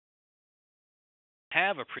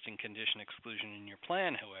have a pre-existing condition exclusion in your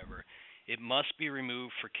plan, however, it must be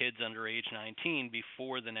removed for kids under age 19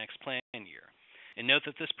 before the next plan year. And note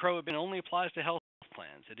that this prohibition only applies to health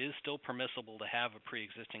plans. It is still permissible to have a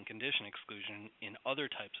pre-existing condition exclusion in other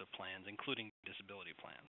types of plans, including disability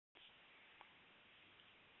plans.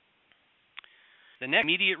 The next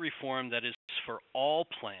immediate reform that is for all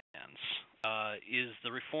plans is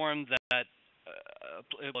the reform that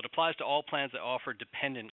it applies to all plans that offer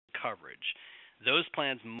dependent coverage. Those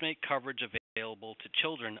plans make coverage available to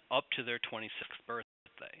children up to their 26th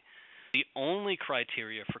birthday. The only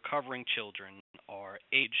criteria for covering children are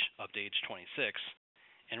age, up to age 26,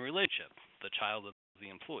 and relationship, the child of the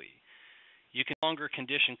employee. You can no longer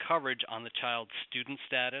condition coverage on the child's student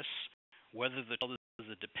status, whether the child is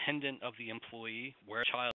a dependent of the employee, where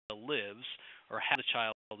the child lives, or how the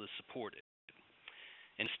child is supported.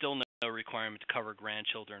 And still no requirement to cover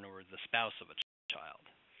grandchildren or the spouse of a child.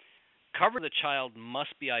 Coverage of the child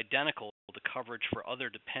must be identical to coverage for other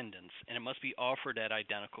dependents, and it must be offered at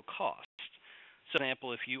identical cost. So, for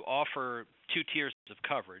example, if you offer two tiers of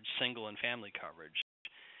coverage, single and family coverage,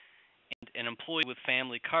 and an employee with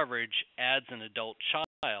family coverage adds an adult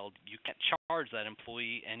child, you can't charge that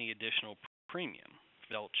employee any additional premium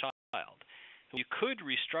for the adult child. You could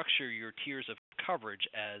restructure your tiers of coverage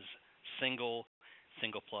as single,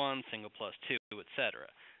 single plus one, single plus two, etc.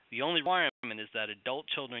 The only requirement is that adult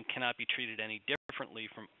children cannot be treated any differently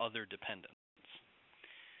from other dependents.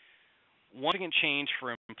 One significant change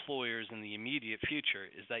for employers in the immediate future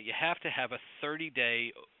is that you have to have a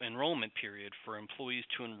 30-day enrollment period for employees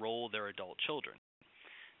to enroll their adult children.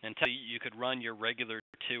 Until you could run your regular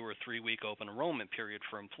 2 or 3 week open enrollment period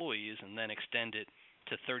for employees and then extend it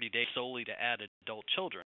to 30 days solely to add adult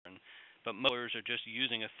children, but most employers are just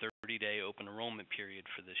using a 30-day open enrollment period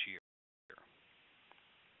for this year.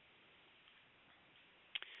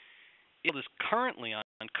 It is currently on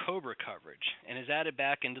COBRA coverage and is added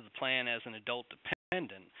back into the plan as an adult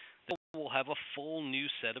dependent. They will have a full new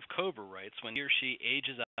set of COBRA rights when he or she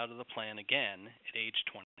ages out of the plan again at age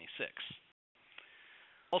 26.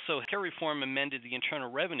 Also, healthcare reform amended the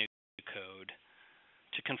Internal Revenue Code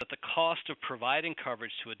to confirm that the cost of providing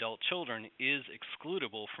coverage to adult children is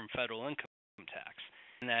excludable from federal income tax,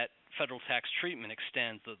 and that federal tax treatment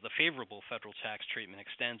extends, the favorable federal tax treatment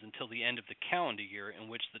extends until the end of the calendar year in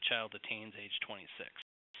which the child attains age 26.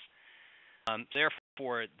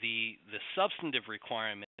 Therefore, the substantive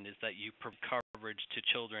requirement is that you provide coverage to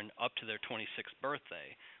children up to their 26th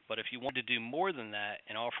birthday, but if you want to do more than that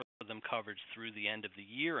and offer them coverage through the end of the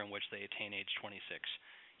year in which they attain age 26,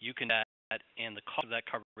 you can do that, and the cost of that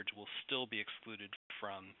coverage will still be excluded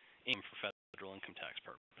from income for federal income tax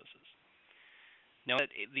purposes. Now,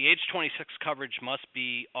 the age 26 coverage must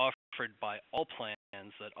be offered by all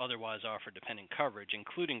plans that otherwise offer dependent coverage,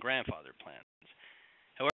 including grandfathered plans.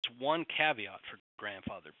 However, there's one caveat for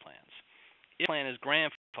grandfathered plans. If a plan is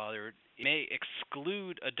grandfathered, it may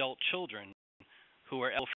exclude adult children who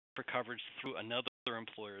are eligible for coverage through another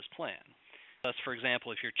employer's plan. Thus, for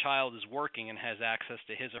example, if your child is working and has access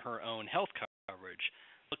to his or her own health coverage,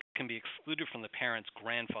 it can be excluded from the parent's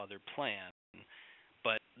grandfathered plan,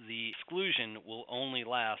 but the exclusion will only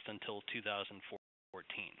last until 2014.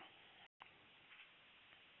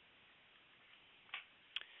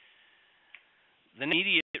 The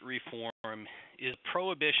immediate reform is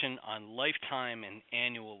prohibition on lifetime and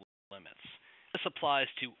annual limits. This applies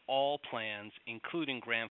to all plans, including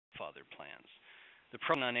grandfathered plans. The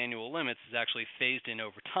prohibition on annual limits is actually phased in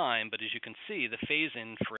over time, but as you can see, the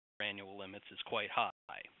phase-in for annual limits is quite high.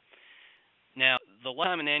 Now, the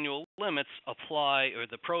lifetime and annual limits apply, or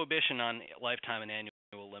the prohibition on lifetime and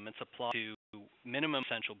annual limits apply to minimum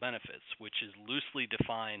essential benefits, which is loosely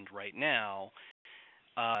defined right now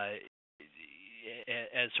as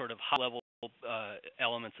sort of high-level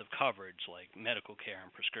elements of coverage like medical care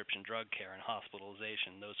and prescription drug care and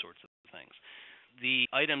hospitalization, those sorts of things. The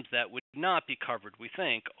items that would not be covered, we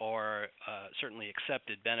think, are certainly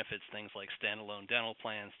accepted benefits, things like standalone dental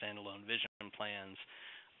plans, standalone vision plans.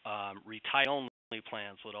 Retire-only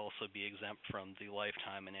plans would also be exempt from the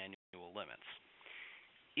lifetime and annual limits.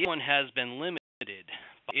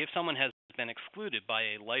 If someone has been excluded by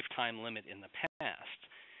a lifetime limit in the past,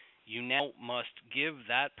 you now must give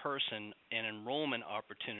that person an enrollment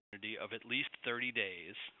opportunity of at least 30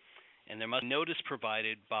 days, and there must be notice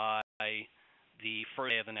provided by the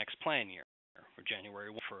first day of the next plan year, or January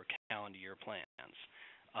 1 for calendar year plans.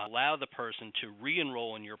 Allow the person to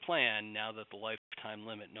re-enroll in your plan now that the lifetime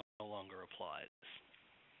limit no longer applies.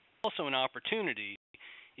 Also an opportunity,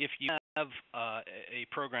 if you have a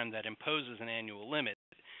program that imposes an annual limit,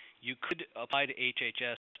 you could apply to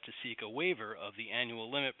HHS to seek a waiver of the annual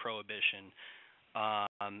limit prohibition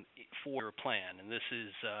for your plan, and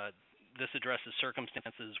this addresses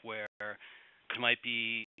circumstances where it might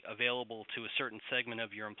be available to a certain segment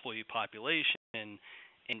of your employee population, and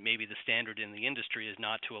maybe the standard in the industry is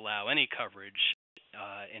not to allow any coverage.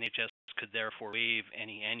 NHS could therefore waive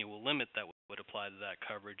any annual limit that would apply to that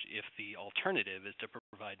coverage if the alternative is to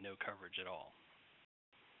provide no coverage at all.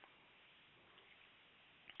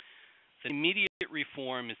 The immediate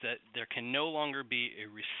reform is that there can no longer be a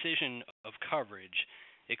rescission of coverage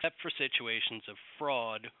except for situations of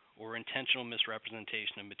fraud or intentional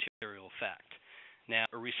misrepresentation of material fact. Now,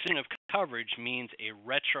 a rescission of coverage means a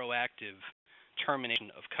retroactive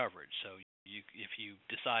termination of coverage. So if you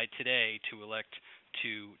decide today to elect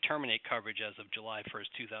to terminate coverage as of July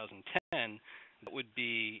 1st, 2010, that would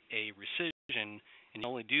be a rescission, and you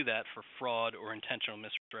only do that for fraud or intentional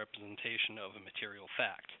misrepresentation of a material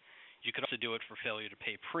fact. You could also do it for failure to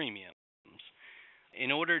pay premiums. In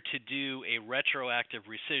order to do a retroactive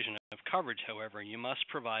rescission of coverage, however, you must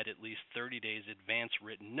provide at least 30 days advance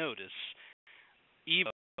written notice, even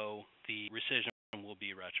though the rescission will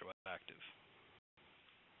be retroactive.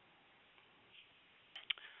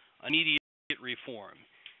 Immediate reform.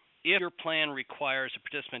 If your plan requires a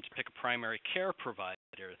participant to pick a primary care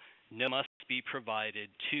provider, notice must be provided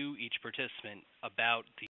to each participant about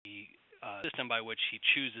the system by which he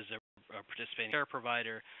chooses a participating care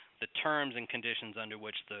provider, the terms and conditions under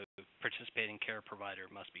which the participating care provider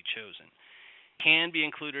must be chosen. Can be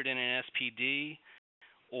included in an SPD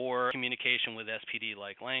or communication with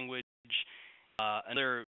SPD-like language.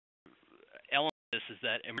 Another element of this is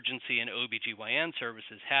that emergency and OBGYN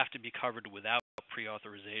services have to be covered without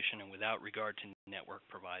pre-authorization and without regard to network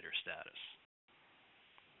provider status.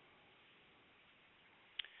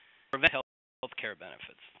 Prevent health care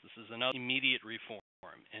benefits. This is another immediate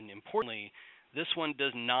reform, and importantly, this one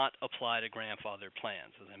does not apply to grandfathered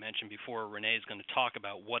plans. As I mentioned before, Renee is going to talk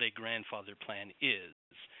about what a grandfathered plan is.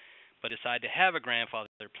 But decide to have a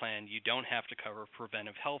grandfathered plan, you don't have to cover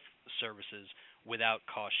preventive health services without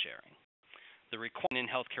cost sharing. The requirement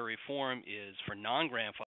in healthcare reform is for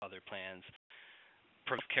non-grandfathered plans,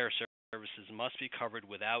 preventive care services must be covered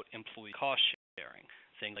without employee cost sharing.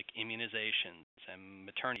 Things like immunizations and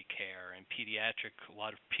maternity care and a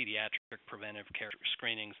lot of pediatric preventive care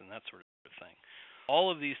screenings and that sort of thing.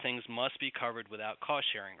 All of these things must be covered without cost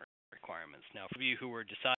sharing requirements. Now, for you who are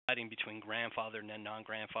deciding between grandfathered and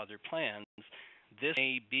non-grandfathered plans, this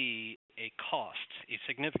may be a cost, a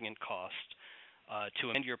significant cost,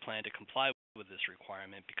 to amend your plan to comply with this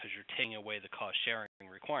requirement because you're taking away the cost sharing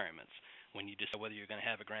requirements. When you decide whether you're going to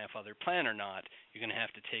have a grandfathered plan or not, you're going to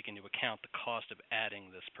have to take into account the cost of adding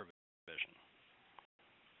this provision.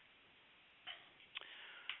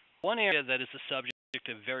 One area that is the subject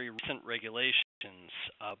of very recent regulations,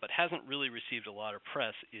 but hasn't really received a lot of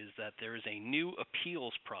press, is that there is a new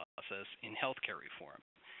appeals process in healthcare reform.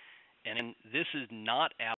 And this is not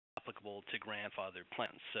applicable to grandfathered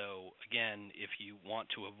plans. So again, if you want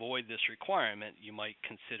to avoid this requirement, you might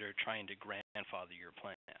consider trying to grandfather your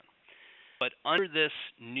plan. But under this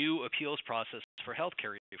new appeals process for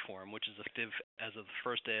healthcare reform, which is effective as of the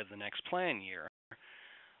first day of the next plan year,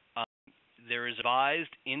 there is a revised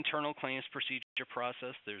internal claims procedure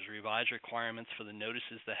process. There's revised requirements for the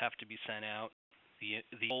notices that have to be sent out. The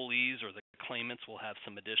enrollees or the claimants will have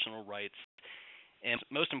some additional rights. And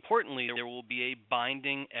most importantly, there will be a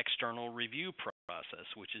binding external review process,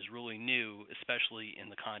 which is really new, especially in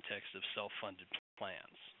the context of self-funded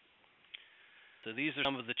plans. So these are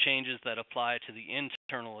some of the changes that apply to the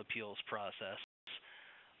internal appeals process.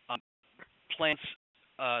 Plans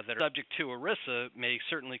that are subject to ERISA may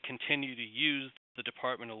certainly continue to use the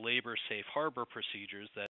Department of Labor safe harbor procedures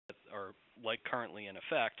that are currently in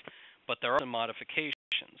effect, but there are some modifications.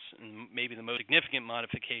 And maybe the most significant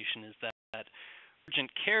modification is that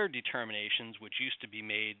urgent care determinations, which used to be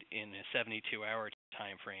made in a 72-hour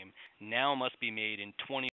time frame, now must be made in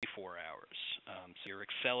 24 hours. So you're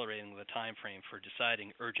accelerating the time frame for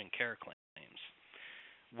deciding urgent care claims.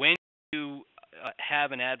 When you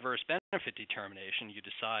have an adverse benefit determination, you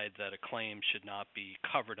decide that a claim should not be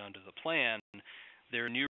covered under the plan, there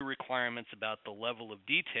are new requirements about the level of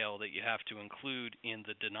detail that you have to include in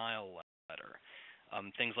the denial letter.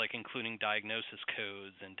 Things like including diagnosis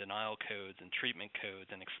codes and denial codes and treatment codes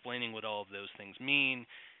and explaining what all of those things mean.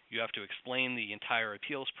 You have to explain the entire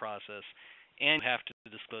appeals process, and you have to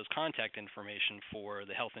disclose contact information for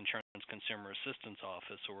the Health Insurance Consumer Assistance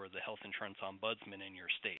Office or the Health Insurance Ombudsman in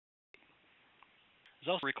your state.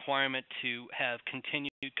 There's also a requirement to have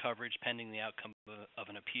continued coverage pending the outcome of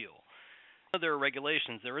an appeal. There are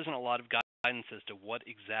regulations. There isn't a lot of guidance as to what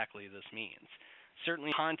exactly this means. certainly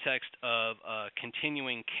in the context of a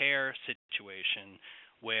continuing care situation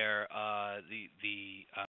where the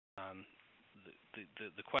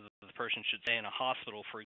person should stay in a hospital,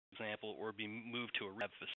 for example, or be moved to a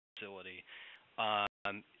rehab facility.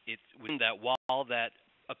 It would mean that while that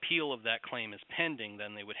appeal of that claim is pending,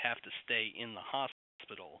 then they would have to stay in the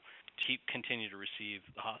hospital to continue to receive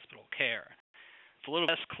the hospital care. It's a little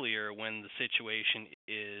less clear when the situation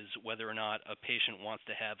is whether or not a patient wants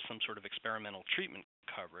to have some sort of experimental treatment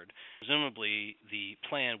covered. Presumably, the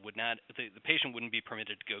plan would not, the patient wouldn't be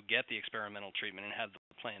permitted to go get the experimental treatment and have the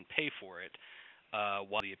plan pay for it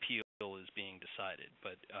while the appeal is being decided.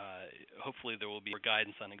 But hopefully there will be more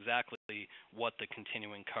guidance on exactly what the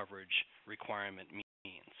continuing coverage requirement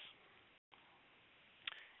means.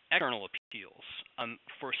 External appeals.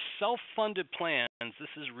 For self-funded plans,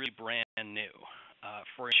 this is really brand new.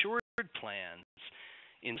 For insured plans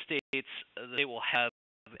in states, they will have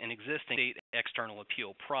an existing state external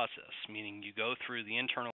appeal process, meaning you go through the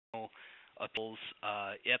internal appeals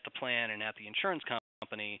at the plan and at the insurance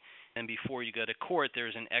company, and before you go to court,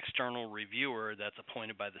 there's an external reviewer that's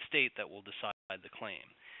appointed by the state that will decide the claim.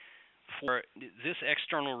 For this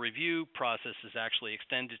external review process is actually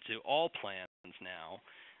extended to all plans now,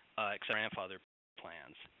 except grandfather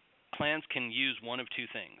plans. Plans can use one of two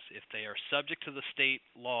things. If they are subject to the state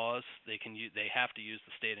laws, they have to use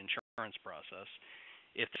the state insurance process.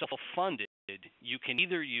 If self-funded, you can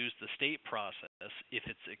either use the state process if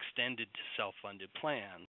it's extended to self-funded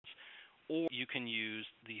plans, or you can use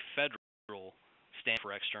the federal standard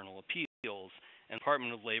for external appeals, and the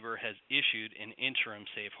Department of Labor has issued an interim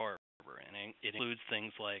safe harbor, and it includes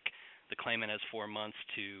things like the claimant has 4 months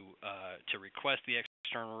to request the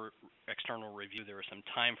external review. There are some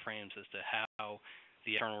time frames as to how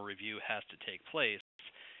the external review has to take place.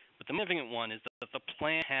 But the significant one is that the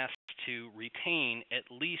plan has to retain at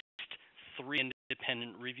least 3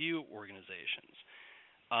 independent review organizations.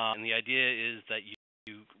 And the idea is that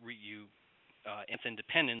you enhance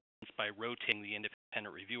independence by rotating the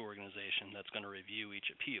independent review organization that's going to review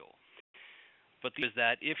each appeal. But the is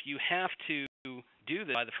that if you have to do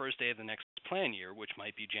this by the first day of the next plan year, which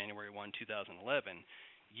might be January 1, 2011,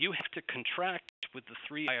 you have to contract with the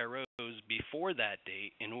 3 IROs before that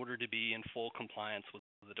date in order to be in full compliance with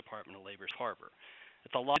the Department of Labor's harbor.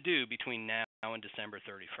 It's a lot to do between now and December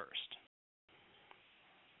 31st.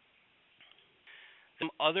 Some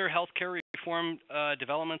other healthcare reform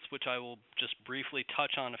developments, which I will just briefly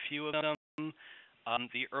touch on a few of them.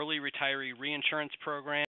 The early retiree reinsurance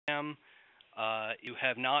program. You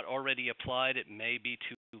have not already applied. It may be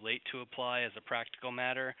too late to apply as a practical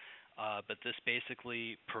matter, but this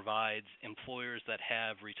basically provides employers that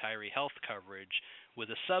have retiree health coverage with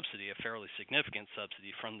a subsidy, a fairly significant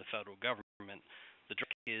subsidy from the federal government. The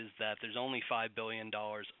trick is that there's only $5 billion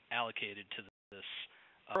allocated to this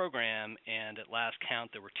program, and at last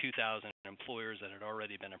count there were 2,000 employers that had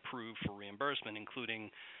already been approved for reimbursement,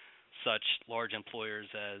 including such large employers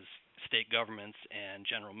as state governments and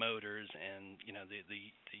General Motors and the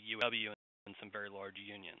UAW and some very large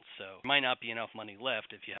unions. So there might not be enough money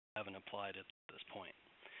left if you haven't applied at this point.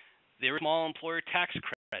 There is a small employer tax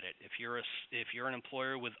credit. If you're an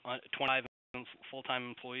employer with 25 full-time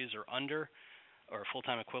employees or under, or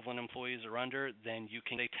full-time equivalent employees or under, then you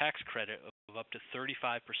can get a tax credit of up to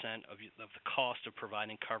 35% of the cost of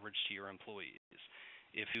providing coverage to your employees.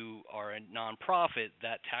 If you are a nonprofit,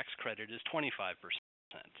 that tax credit is 25%.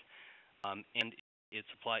 And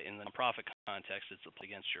it's applied in the nonprofit context, it's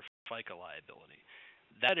applied against your FICA liability.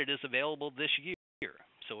 That it is available this year.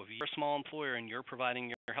 So if you're a small employer and you're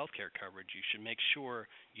providing your health care coverage, you should make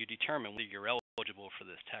sure you determine whether you're eligible for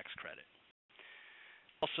this tax credit.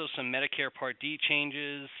 Also, some Medicare Part D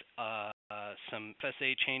changes, some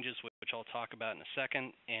FSA changes, which I'll talk about in a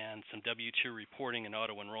second, and some W-2 reporting and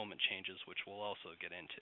auto-enrollment changes, which we'll also get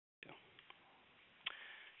into.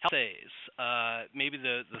 FSAs. Maybe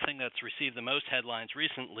the thing that's received the most headlines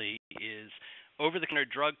recently is over-the-counter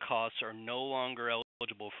drug costs are no longer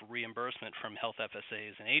eligible for reimbursement from health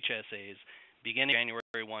FSAs and HSAs beginning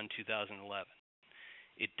January 1, 2011.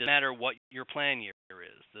 It doesn't matter what your plan year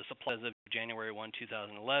is. This applies as of January 1,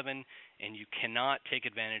 2011, and you cannot take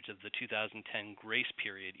advantage of the 2010 grace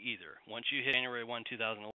period either. Once you hit January 1,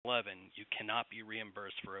 2011, you cannot be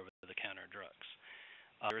reimbursed for over-the-counter drugs.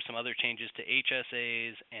 There are some other changes to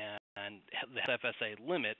HSAs, and the FSA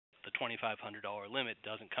limit, the $2,500 limit,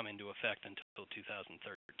 doesn't come into effect until 2013.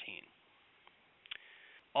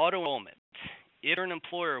 Auto-enrollment. If you're an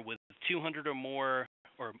employer with 200 or more,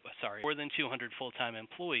 more than 200 full-time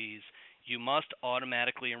employees, you must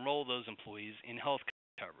automatically enroll those employees in health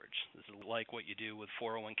coverage. This is like what you do with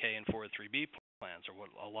 401k and 403b plans, or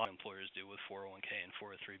what a lot of employers do with 401k and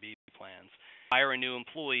 403b plans. Hire a new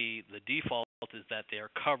employee, the default is that they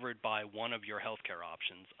are covered by one of your healthcare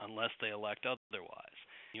options unless they elect otherwise.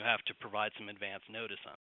 You have to provide some advance notice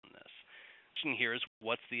on this. The question here is,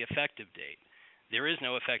 what's the effective date? There is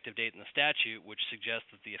no effective date in the statute, which suggests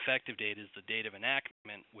that the effective date is the date of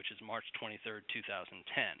enactment, which is March 23, 2010.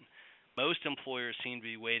 Most employers seem to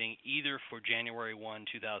be waiting either for January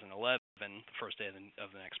 1, 2011, the first day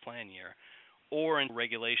of the next plan year, or until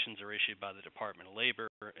regulations are issued by the Department of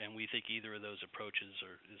Labor, and we think either of those approaches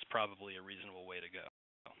is probably a reasonable way to go.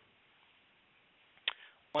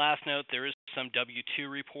 Last note, there is some W-2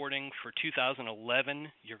 reporting. For 2011,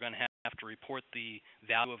 you're going to have to report the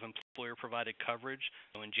value of employer-provided coverage.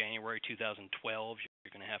 So in January 2012,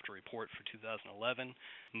 you're going to have to report for 2011.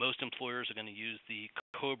 Most employers are going to use the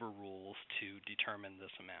COBRA rules to determine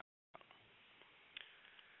this amount.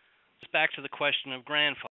 Back to the question of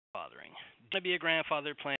grandfathering. Do you want to be a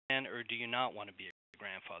grandfathered plan, or do you not want to be a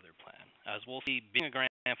grandfathered plan? As we'll see, being a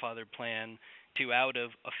grandfathered plan out of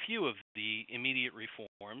a few of the immediate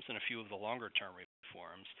reforms and a few of the longer-term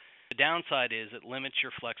reforms, the downside is it limits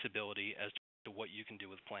your flexibility as to what you can do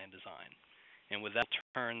with plan design. And with that,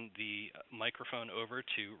 I'll turn the microphone over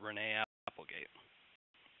to Renee Applegate.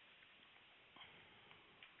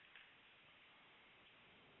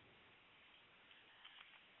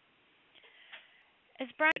 As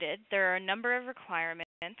Brian noted, there are a number of requirements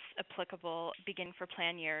applicable beginning for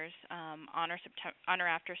plan years on or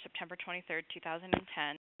after September 23,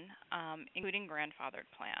 2010, including grandfathered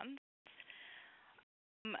plans.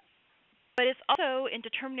 But it's also, in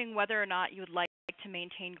determining whether or not you would like to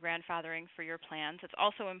maintain grandfathering for your plans, it's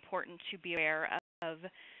also important to be aware of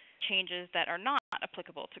changes that are not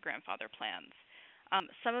applicable to grandfather plans.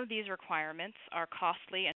 Some of these requirements are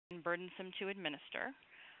costly and burdensome to administer.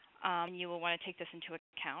 And you will want to take this into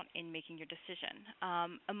account in making your decision.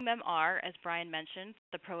 Among them are, as Brian mentioned,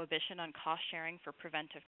 the prohibition on cost sharing for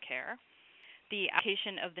preventive care, the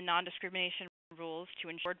application of the non-discrimination rules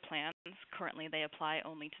to insured plans. Currently, they apply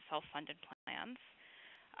only to self-funded plans.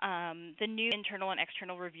 The new internal and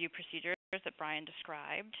external review procedures that Brian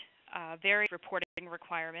described, various reporting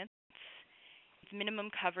requirements,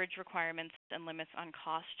 minimum coverage requirements, and limits on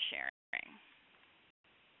cost sharing.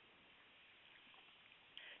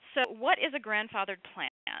 So what is a grandfathered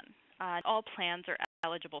plan? All plans are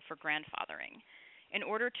eligible for grandfathering. In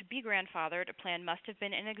order to be grandfathered, a plan must have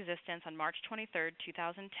been in existence on March 23,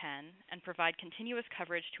 2010, and provide continuous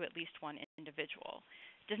coverage to at least one individual.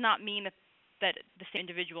 It does not mean that the same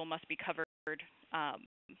individual must be covered March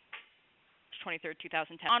 23,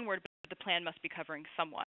 2010 onward, but the plan must be covering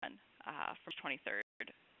someone from 23,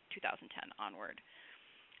 2010 onward.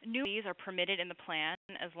 New employees are permitted in the plan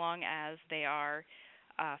as long as they are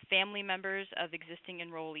family members of existing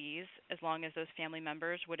enrollees, as long as those family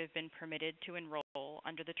members would have been permitted to enroll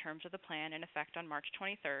under the terms of the plan in effect on March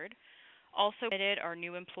 23rd. Also permitted are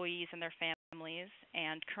new employees and their families,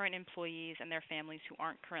 and current employees and their families who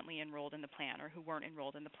aren't currently enrolled in the plan or who weren't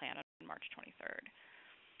enrolled in the plan on March 23rd.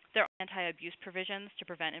 There are anti-abuse provisions to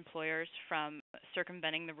prevent employers from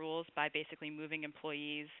circumventing the rules by basically moving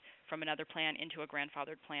employees from another plan into a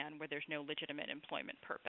grandfathered plan where there's no legitimate employment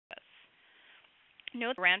purpose.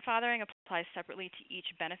 Note that grandfathering applies separately to each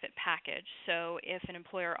benefit package. So if an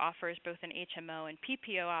employer offers both an HMO and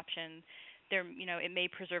PPO option, it may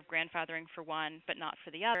preserve grandfathering for one but not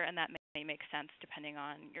for the other, and that may make sense depending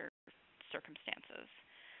on your circumstances.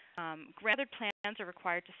 Grandfathered plans are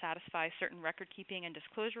required to satisfy certain record-keeping and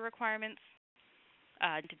disclosure requirements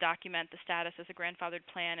to document the status as a grandfathered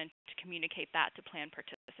plan and to communicate that to plan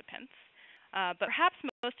participants. But perhaps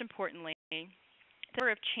most importantly, there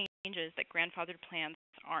are changes that grandfathered plans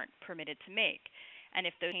aren't permitted to make. And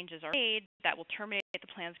if those changes are made, that will terminate the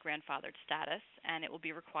plan's grandfathered status, and it will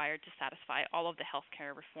be required to satisfy all of the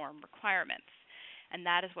healthcare reform requirements. And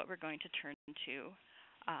that is what we're going to turn to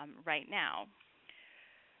right now.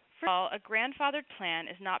 First of all, a grandfathered plan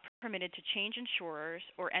is not permitted to change insurers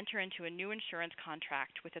or enter into a new insurance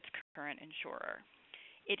contract with its current insurer.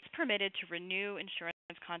 It's permitted to renew insurance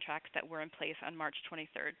contracts that were in place on March 23,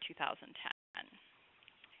 2010.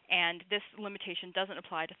 And this limitation doesn't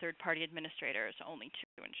apply to third-party administrators, only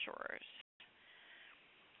to insurers.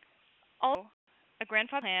 Also, a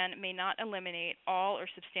grandfathered plan may not eliminate all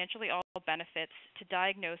or substantially all benefits to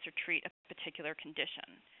diagnose or treat a particular condition.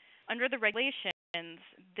 Under the regulations,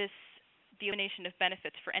 the elimination of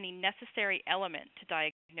benefits for any necessary element to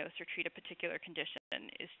diagnose or treat a particular condition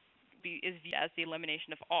is viewed as the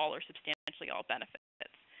elimination of all or substantially all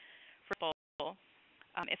benefits. For example,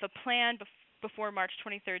 if a plan before March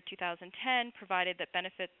 23, 2010, provided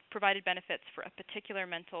benefits for a particular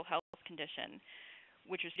mental health condition,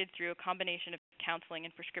 which was did through a combination of counseling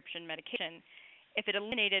and prescription medication. If it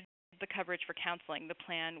eliminated the coverage for counseling, the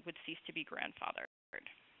plan would cease to be grandfathered.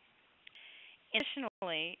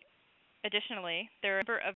 Additionally, there are a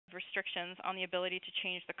number of restrictions on the ability to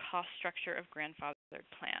change the cost structure of grandfathered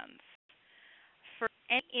plans. For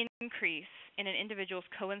any increase in an individual's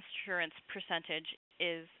coinsurance percentage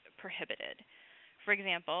is prohibited. For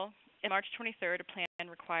example, on March 23rd, a plan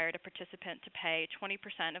required a participant to pay 20%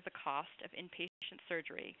 of the cost of inpatient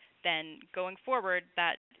surgery. Then, going forward,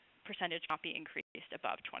 that percentage cannot be increased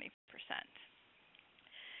above 20%.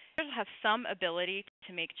 Will have some ability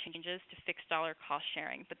to make changes to fixed dollar cost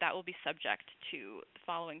sharing, but that will be subject to the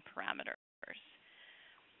following parameters.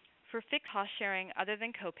 For fixed cost sharing other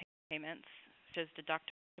than copayments, such as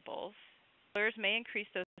deductibles, employers may increase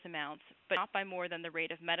those amounts, but not by more than the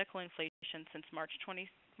rate of medical inflation since March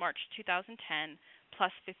 2010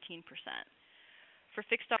 plus 15%. For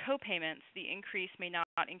fixed dollar copayments, the increase may not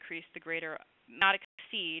exceed the greater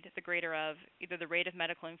of either the rate of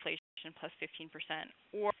medical inflation plus 15%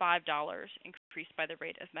 or $5 increased by the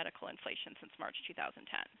rate of medical inflation since March 2010.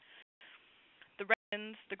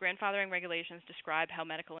 The grandfathering regulations describe how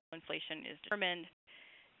medical inflation is determined.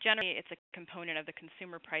 Generally, it's a component of the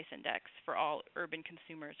Consumer Price Index for all urban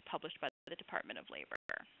consumers published by the Department of Labor.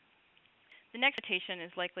 The next citation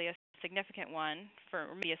is likely a significant one for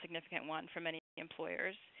many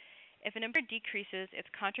employers. If an employer decreases its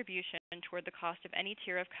contribution toward the cost of any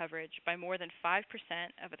tier of coverage by more than 5%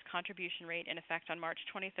 of its contribution rate in effect on March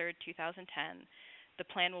 23, 2010, the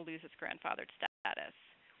plan will lose its grandfathered status.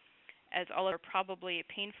 As all are probably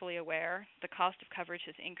painfully aware, the cost of coverage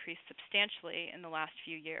has increased substantially in the last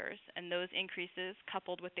few years, and those increases,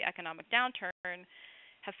 coupled with the economic downturn,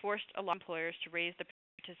 have forced a lot of employers to raise the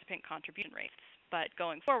participant contribution rates. But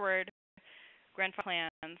going forward,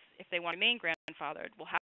 grandfathered plans, if they want to remain grandfathered,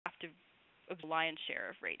 will have to absorb the lion's share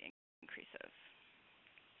of rate increases.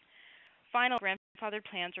 Finally, grandfathered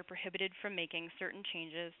plans are prohibited from making certain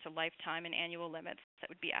changes to lifetime and annual limits that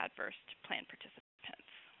would be adverse to plan participants.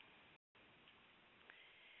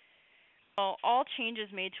 Well, all changes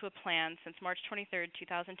made to a plan since March 23,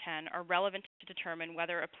 2010 are relevant to determine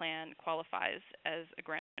whether a plan qualifies as a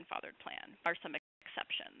grandfathered plan. There are some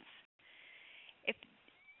exceptions. If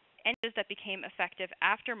changes that became effective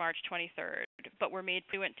after March 23rd, but were made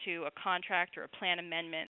pursuant to a contract or a plan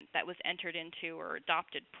amendment that was entered into or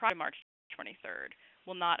adopted prior to March 23rd,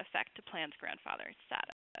 will not affect the plan's grandfathering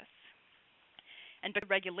status. And because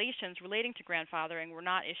regulations relating to grandfathering were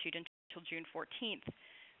not issued until June 14th,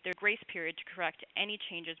 there's a grace period to correct any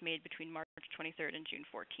changes made between March 23rd and June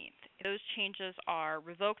 14th. If those changes are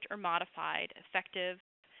revoked or modified effective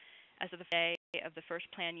as of the day of the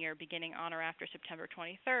first plan year beginning on or after September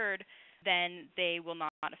 23rd, then they will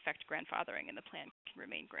not affect grandfathering and the plan can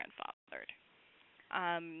remain grandfathered.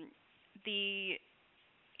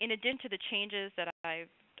 In addition to the changes that I've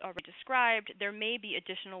already described, there may be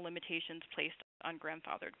additional limitations placed on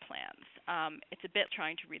grandfathered plans. It's a bit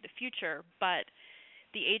trying to read the future, but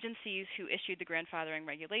the agencies who issued the grandfathering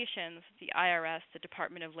regulations, the IRS, the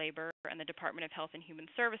Department of Labor, and the Department of Health and Human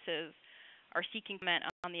Services, are seeking comment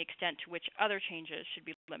on the extent to which other changes should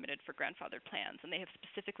be limited for grandfathered plans. And they have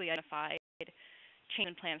specifically identified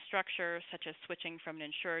change in plan structure, such as switching from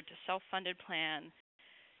an insured to self-funded plan,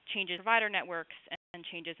 changes in provider networks, and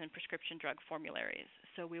changes in prescription drug formularies.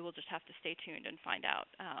 So we will just have to stay tuned and find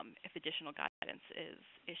out if additional guidance is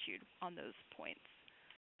issued on those points.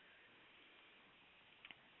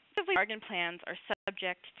 Bargain plans are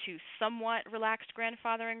subject to somewhat relaxed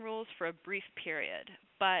grandfathering rules for a brief period,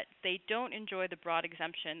 but they don't enjoy the broad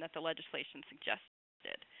exemption that the legislation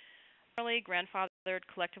suggested. Generally, grandfathered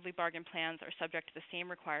collectively bargain plans are subject to the same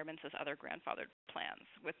requirements as other grandfathered plans,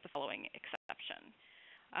 with the following exception.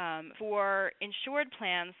 For insured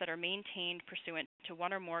plans that are maintained pursuant to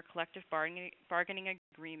one or more collective bargaining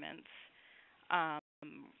agreements,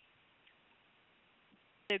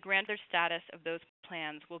 the grandfathered status of those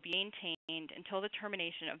plans will be maintained until the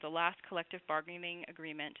termination of the last collective bargaining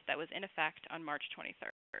agreement that was in effect on March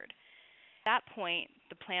 23rd. At that point,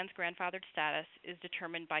 the plan's grandfathered status is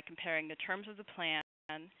determined by comparing the terms of the plan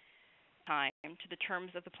time to the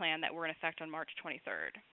terms of the plan that were in effect on March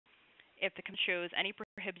 23rd. If the commission shows any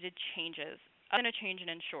prohibited changes other than a change in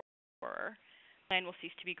insurer, the plan will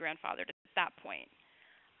cease to be grandfathered at that point.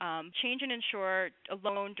 Change in insurer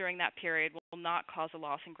alone during that period will not cause a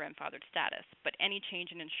loss in grandfathered status, but any change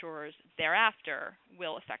in insurers thereafter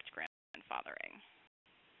will affect grandfathering.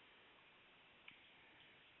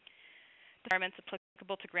 The requirements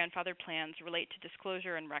applicable to grandfathered plans relate to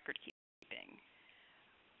disclosure and record keeping.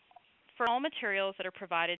 For all materials that are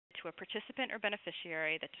provided to a participant or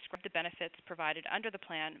beneficiary that describe the benefits provided under the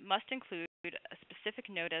plan must include a specific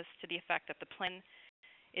notice to the effect that the plan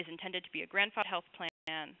is intended to be a grandfathered health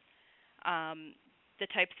plan, the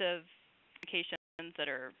types of communications that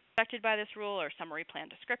are affected by this rule are summary plan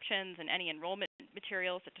descriptions and any enrollment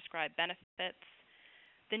materials that describe benefits.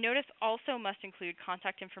 The notice also must include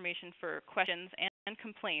contact information for questions and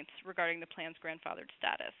complaints regarding the plan's grandfathered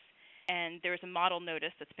status. And there is a model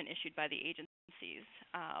notice that's been issued by the agencies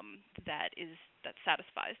that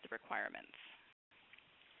satisfies the requirements.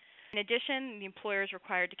 In addition, the employer is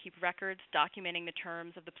required to keep records documenting the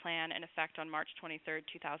terms of the plan in effect on March 23,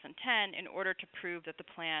 2010, in order to prove that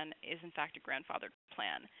the plan is in fact a grandfathered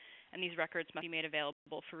plan. And these records must be made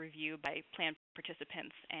available for review by plan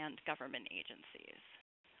participants and government agencies.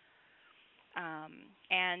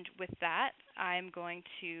 And with that, we're going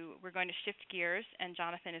to shift gears, and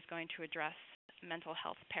Jonathan is going to address mental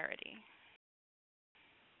health parity.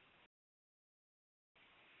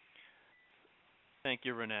 Thank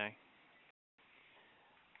you, Renee.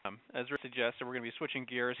 As Rick suggested, we're going to be switching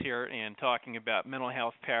gears here and talking about mental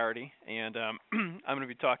health parity, and I'm going to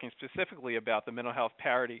be talking specifically about the Mental Health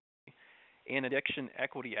Parity and Addiction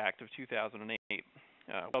Equity Act of 2008.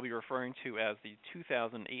 I'll be referring to as the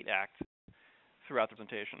 2008 Act throughout the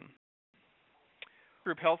presentation.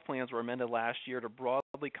 Group health plans were amended last year to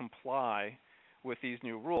broadly comply with these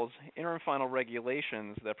new rules. Interim final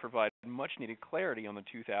regulations that provide much needed clarity on the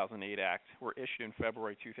 2008 Act were issued in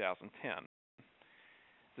February 2010.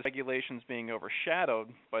 The regulations being overshadowed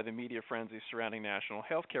by the media frenzy surrounding national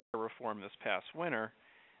health care reform this past winter,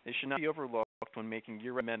 they should not be overlooked when making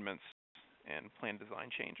year amendments and plan design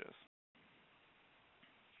changes.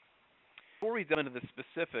 Before we dive into the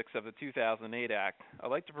specifics of the 2008 Act, I'd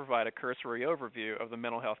like to provide a cursory overview of the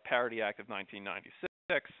Mental Health Parity Act of 1996,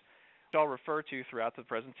 which I'll refer to throughout the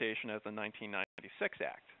presentation as the 1996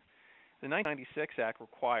 Act. The 1996 Act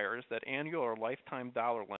requires that annual or lifetime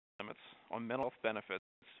dollar limits on mental health benefits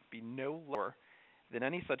be no lower than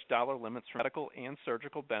any such dollar limits for medical and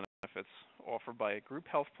surgical benefits offered by a group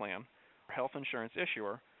health plan or health insurance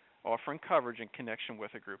issuer offering coverage in connection with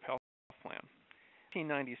a group health plan. The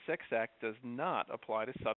 1996 Act does not apply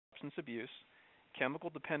to substance abuse, chemical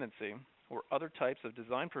dependency, or other types of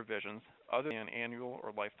design provisions other than annual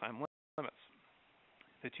or lifetime limits.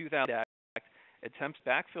 The 2000 Act attempts to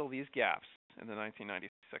backfill these gaps in the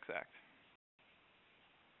 1996 Act.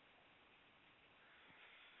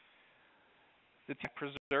 The Act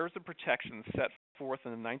preserves the protections set forth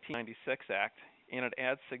in the 1996 Act, and it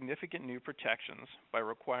adds significant new protections by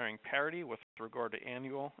requiring parity with regard to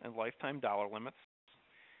annual and lifetime dollar limits,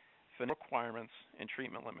 financial requirements, and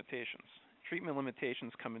treatment limitations. Treatment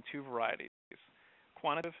limitations come in two varieties,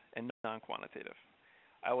 quantitative and non-quantitative.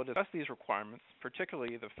 I will discuss these requirements,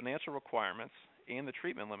 particularly the financial requirements and the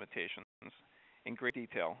treatment limitations, in great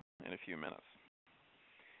detail in a few minutes.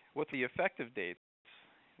 With the effective dates,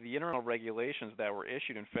 the internal regulations that were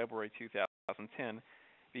issued in February 2010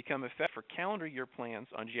 become effective for calendar year plans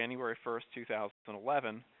on January 1st,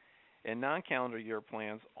 2011, and non-calendar year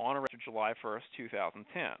plans on or after July 1st,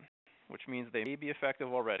 2010, which means they may be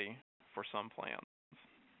effective already for some plans.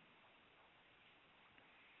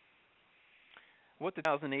 What the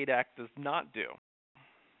 2008 Act does not do.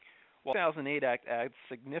 While the 2008 Act adds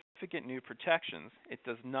significant new protections, it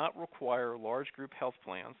does not require large group health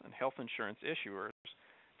plans and health insurance issuers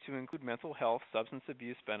to include mental health, substance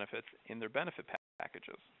abuse benefits in their benefit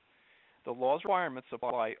packages. The law's requirements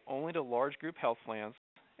apply only to large group health plans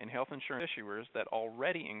and health insurance issuers that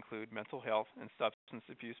already include mental health and substance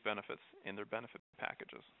abuse benefits in their benefit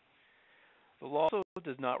packages. The law also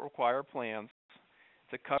does not require plans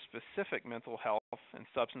to cover specific mental health and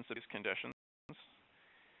substance abuse conditions,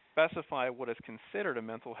 specify what is considered a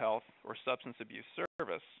mental health or substance abuse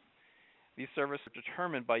service. These services are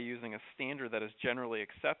determined by using a standard that is generally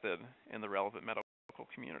accepted in the relevant medical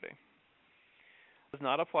community. It does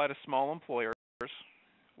not apply to small employers, which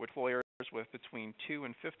employers with between 2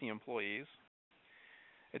 and 50 employees.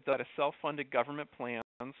 It does to self-funded government plans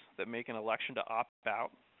that make an election to opt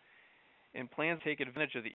out, and plans that take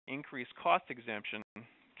advantage of the increased cost exemption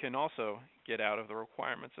can also get out of the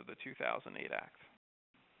requirements of the 2008 Act.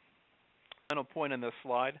 Final point on this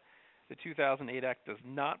slide, the 2008 Act does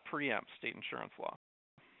not preempt state insurance law.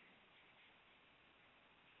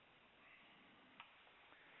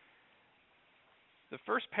 The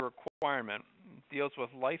first requirement deals with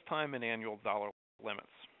lifetime and annual dollar limits.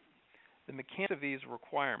 The mechanics of these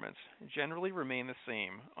requirements generally remain the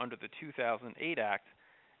same under the 2008 Act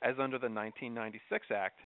as under the 1996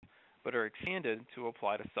 Act, but are expanded to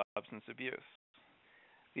apply to substance abuse.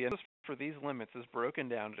 The emphasis for these limits is broken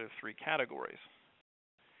down into three categories.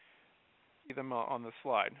 See them on the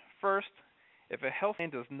slide. First, if a health plan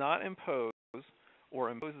does not impose or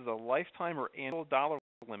imposes a lifetime or annual dollar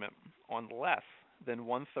limit on less than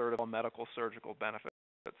 1/3 of all medical surgical benefits,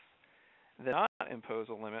 then not impose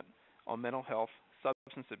a limit on mental health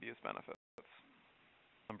substance abuse benefits.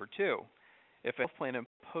 Number two, if a health plan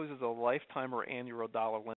imposes a lifetime or annual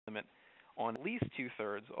dollar limit on at least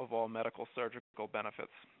 2/3 of all medical surgical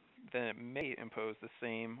benefits, then it may impose the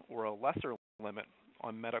same or a lesser limit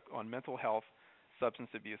on mental health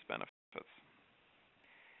substance abuse benefits.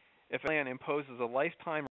 If a plan imposes a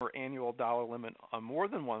lifetime or annual dollar limit on more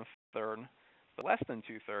than 1/3, but less than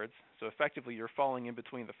 2/3, so effectively you're falling in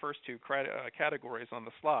between the first two categories on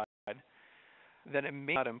the slide, then it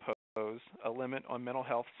may not impose a limit on mental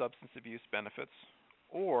health substance abuse benefits,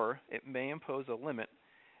 or it may impose a limit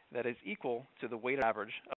that is equal to the weighted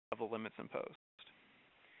average of the limits imposed.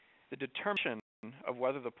 The determination of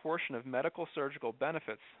whether the portion of medical surgical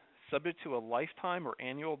benefits subject to a lifetime or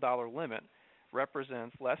annual dollar limit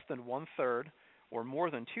represents less than 1/3 or more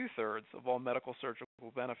than 2/3 of all medical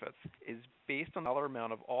surgical benefits is based on the dollar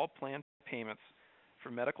amount of all plan payments for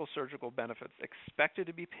medical surgical benefits expected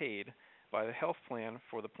to be paid by the health plan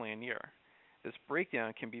for the plan year. This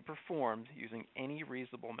breakdown can be performed using any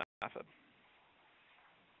reasonable method.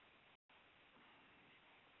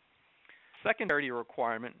 Second parity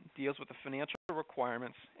requirement deals with the financial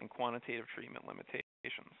requirements and quantitative treatment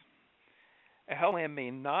limitations. A health plan may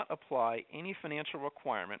not apply any financial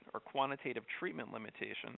requirement or quantitative treatment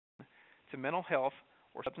limitation to mental health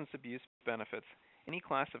or substance abuse benefits, any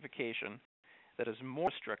classification that is more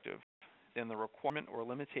restrictive than the requirement or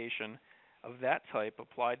limitation of that type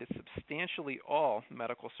applied to substantially all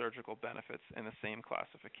medical surgical benefits in the same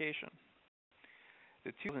classification.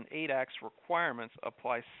 The 2008 Act's requirements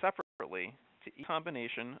apply separately to each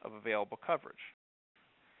combination of available coverage.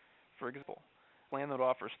 For example, a plan that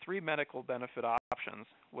offers 3 medical benefit options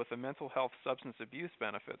with the mental health substance abuse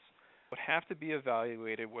benefits would have to be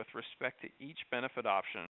evaluated with respect to each benefit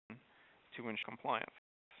option to ensure compliance.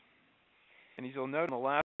 And as you'll note in the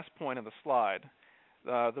last point of the slide,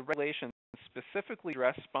 the regulations specifically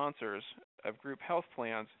address sponsors of group health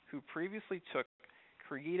plans who previously took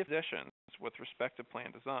creative positions with respect to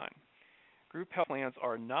plan design. Group health plans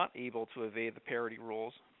are not able to evade the parity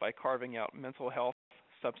rules by carving out mental health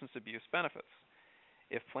substance abuse benefits.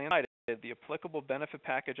 If plans cited, the applicable benefit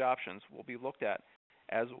package options will be looked at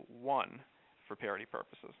as one for parity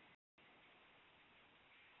purposes.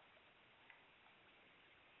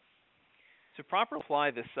 To properly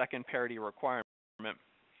apply this second parity requirement, we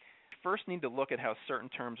first need to look at how certain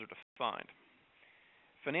terms are defined.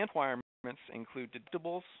 Financial requirements include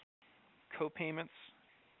deductibles, co-payments,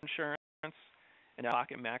 insurance, and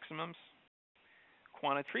out-of-pocket maximums.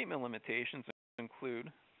 Quantitative treatment limitations include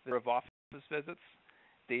the number of office visits,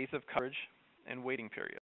 days of coverage, and waiting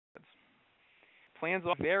periods. Plans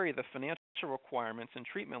often vary the financial requirements and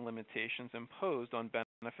treatment limitations imposed on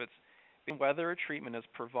benefits based on whether a treatment is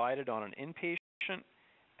provided on an inpatient,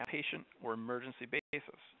 outpatient, or emergency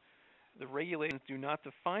basis. The regulations do not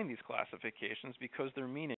define these classifications because their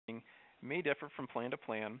meaning may differ from plan to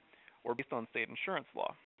plan or based on state insurance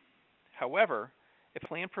law. However, if a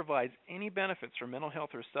plan provides any benefits for mental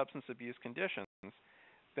health or substance abuse conditions,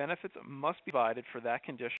 benefits must be provided for that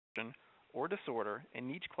condition or disorder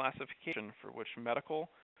in each classification for which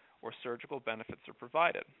medical or surgical benefits are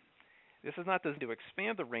provided. This is not designed to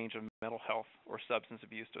expand the range of mental health or substance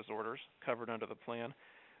abuse disorders covered under the plan,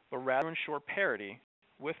 but rather ensure parity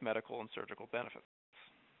with medical and surgical benefits.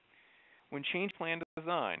 When changing plan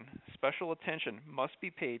design, special attention must be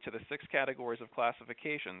paid to the 6 categories of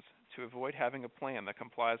classifications to avoid having a plan that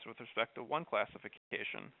complies with respect to one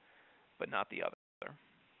classification, but not the other.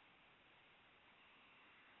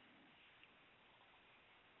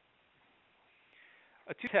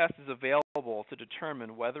 A test is available to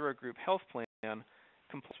determine whether a group health plan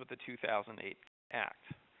complies with the 2008 Act.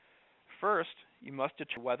 First, you must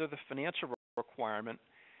determine whether the financial requirement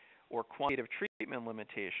or quantitative treatment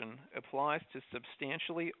limitation applies to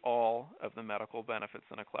substantially all of the medical benefits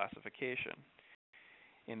in a classification.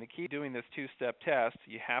 In the key to doing this 2-step test,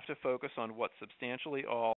 you have to focus on what substantially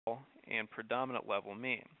all and predominant level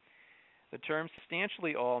mean. The term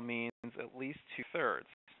substantially all means at least 2/3.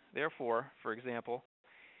 Therefore, for example,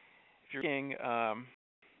 if you're looking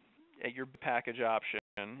at your package option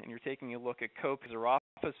and you're taking a look at co-pays or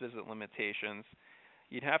office visit limitations,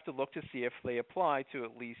 you'd have to look to see if they apply to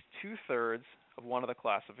at least 2/3 of one of the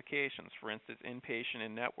classifications. For instance, inpatient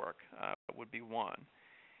and network would be one.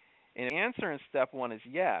 And the answer in step 1 is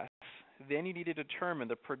yes. then you need to determine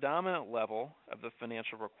the predominant level of the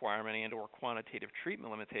financial requirement and or quantitative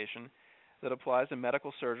treatment limitation that applies to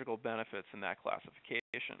medical surgical benefits in that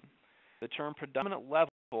classification. The term predominant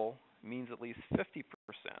level means at least 50%.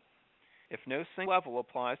 If no single level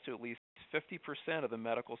applies to at least 50% of the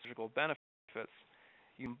medical surgical benefits,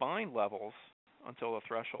 you combine levels until the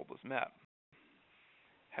threshold is met.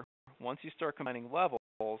 However, once you start combining levels,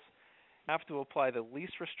 you have to apply the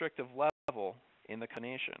least restrictive level in the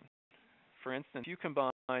combination. For instance, if you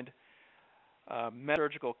combined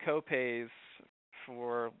surgical copays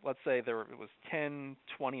for, let's say it was $10,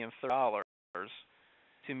 $20, and $30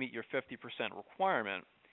 to meet your 50% requirement,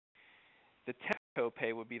 the $10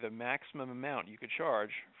 copay would be the maximum amount you could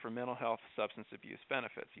charge for mental health substance abuse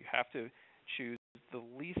benefits. You have to choose the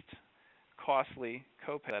least costly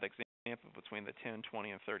copay, that example, between the $10,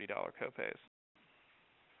 $20, and $30 copays.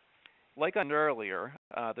 Like I mentioned earlier,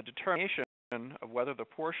 the determination of whether the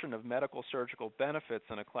portion of medical surgical benefits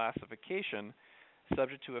in a classification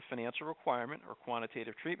subject to a financial requirement or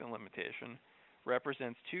quantitative treatment limitation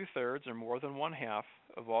represents 2/3 or more than 1/2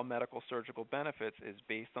 of all medical surgical benefits is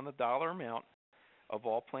based on the dollar amount of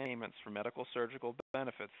all plan payments for medical surgical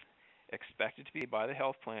benefits expected to be by the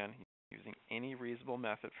health plan using any reasonable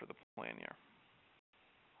method for the plan year.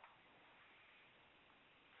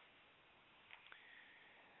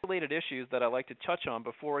 Related issues that I'd like to touch on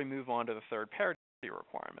before we move on to the third parity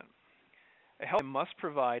requirement. A health plan must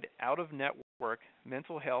provide out-of-network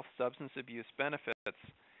mental health substance abuse benefits when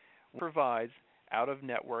it provides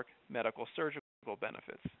out-of-network medical surgical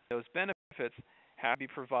benefits. Those benefits have to be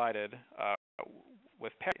provided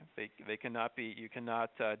with parity. They cannot be. You cannot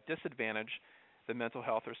disadvantage the mental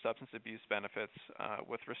health or substance abuse benefits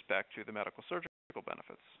with respect to the medical surgical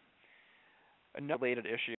benefits. Another related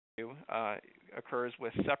issue occurs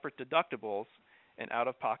with separate deductibles and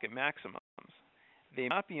out-of-pocket maximums. They may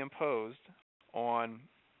not be imposed on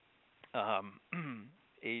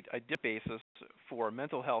a different basis for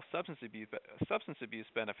mental health substance abuse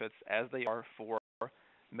benefits as they are for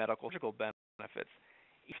medical surgical benefits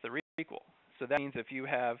if they're equal. So that means if you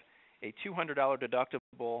have a $200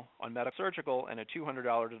 deductible on medical surgical and a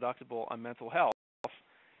 $200 deductible on mental health,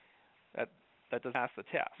 that doesn't pass the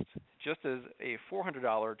test. Just as a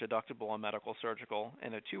 $400 deductible on medical surgical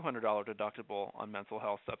and a $200 deductible on mental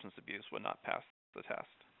health substance abuse would not pass the test.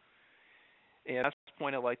 And the last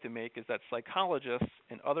point I'd like to make is that psychologists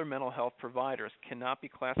and other mental health providers cannot be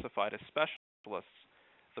classified as specialists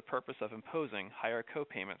for the purpose of imposing higher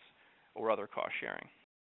copayments or other cost sharing.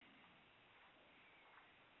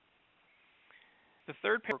 The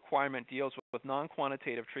third requirement deals with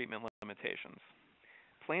non-quantitative treatment limitations.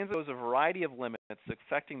 Plans impose a variety of limits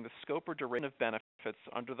affecting the scope or duration of benefits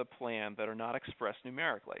under the plan that are not expressed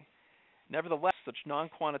numerically. Nevertheless, such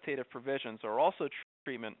non-quantitative provisions are also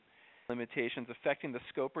treatment limitations affecting the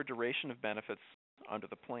scope or duration of benefits under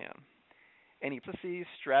the plan. Any policies,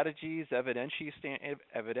 strategies,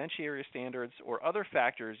 evidentiary standards, or other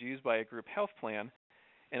factors used by a group health plan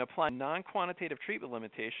in applying non-quantitative treatment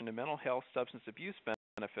limitation to mental health substance abuse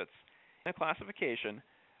benefits in a classification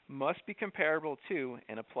must be comparable to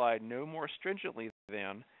and applied no more stringently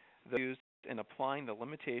than those used in applying the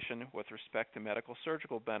limitation with respect to medical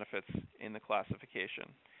surgical benefits in the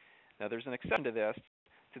classification. Now, there's an exception to this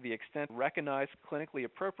to the extent recognized clinically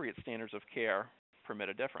appropriate standards of care permit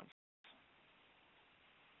a difference.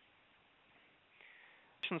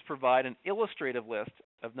 Provide an illustrative list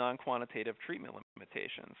of non-quantitative treatment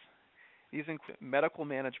limitations. These include medical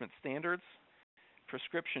management standards,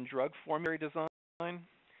 prescription drug formulary design,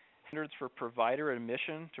 standards for provider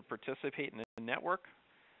admission to participate in a network,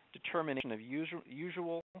 determination of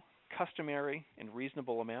usual, customary, and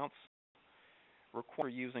reasonable amounts, require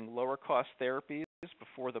using lower cost therapies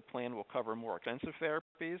before the plan will cover more expensive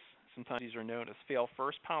therapies. Sometimes these are known as fail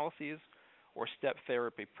first policies or step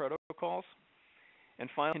therapy protocols. And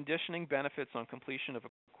finally, conditioning benefits on completion of a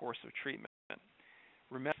course of treatment.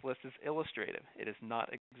 Remember, this list is illustrative. It is not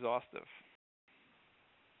exhaustive.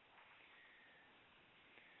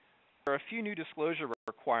 There are a few new disclosure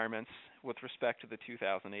requirements with respect to the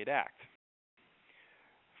 2008 Act.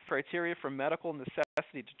 Criteria for medical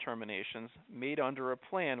necessity determinations made under a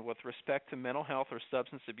plan with respect to mental health or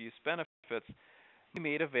substance abuse benefits be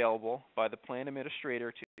made available by the plan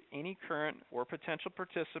administrator to any current or potential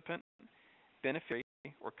participant, beneficiary,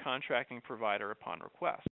 or contracting provider upon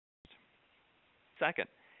request. Second,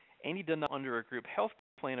 any denial under a group health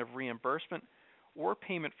plan of reimbursement or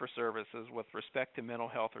payment for services with respect to mental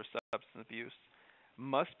health or substance abuse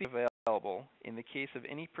must be available in the case of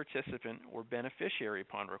any participant or beneficiary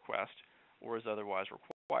upon request or as otherwise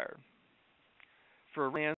required. For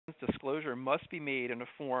plans, disclosure must be made in a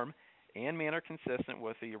form and manner consistent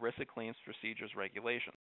with the ERISA claims procedures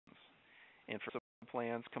regulations. And for some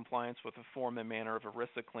plans, compliance with the form and manner of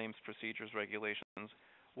ERISA claims procedures regulations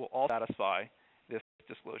will also satisfy this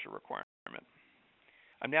disclosure requirement.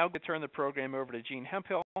 I'm now going to turn the program over to Gene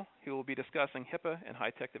Hemphill, who will be discussing HIPAA and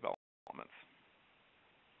HITECH developments.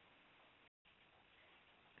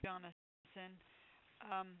 Jonathan,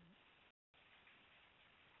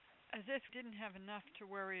 as if we didn't have enough to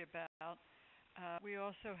worry about, we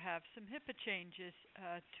also have some HIPAA changes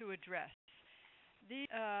to address. The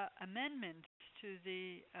amendments to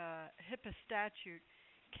the HIPAA statute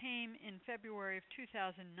came in February of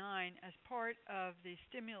 2009 as part of the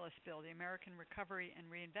stimulus bill, the American Recovery and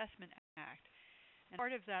Reinvestment Act. And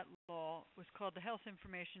part of that law was called the Health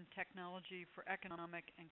Information Technology for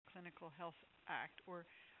Economic and Clinical Health Act, or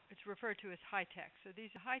it's referred to as HITECH. So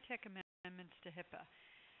these are HITECH amendments to HIPAA.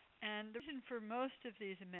 And the reason for most of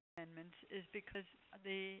these amendments is because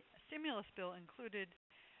the stimulus bill included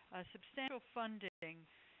substantial funding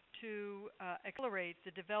to accelerate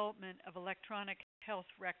the development of electronic health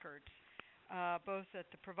records, both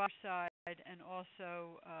at the provider side and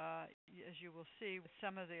also, as you will see, with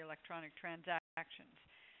some of the electronic transactions.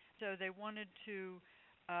 So they wanted to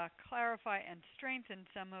clarify and strengthen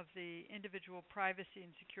some of the individual privacy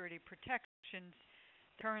and security protections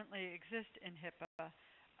that currently exist in HIPAA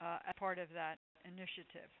as part of that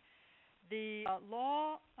initiative. The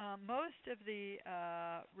most of the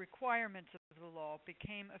requirements of the law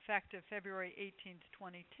became effective February 18th,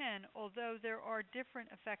 2010, although there are different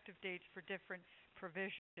effective dates for different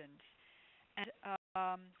provisions. And,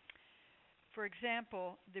 for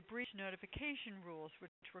example, the breach notification rules,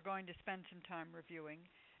 which we're going to spend some time reviewing,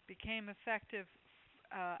 became effective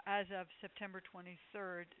as of September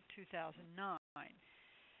 23rd, 2009.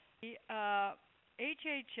 The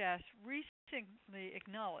HHS recently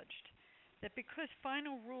acknowledged that because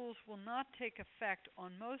final rules will not take effect on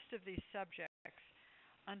most of these subjects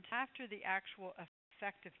until after the actual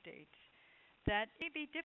effective dates, that it may be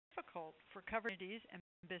difficult for covered entities and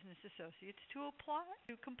business associates to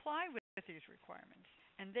comply with these requirements.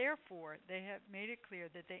 And therefore, they have made it clear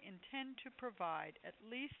that they intend to provide at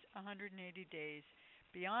least 180 days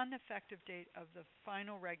beyond the effective date of the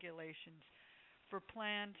final regulations for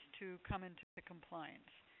plans to come into compliance.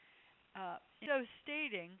 In so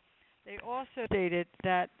stating, they also stated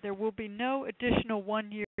that there will be no additional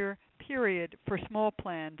one-year period for small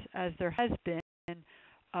plans, as there has been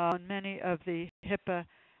on many of the HIPAA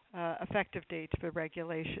effective dates for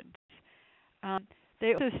regulations.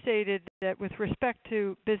 They also stated that with respect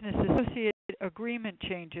to business associate agreement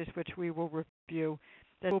changes, which we will review,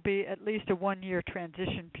 there will be at least a one-year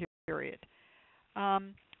transition period.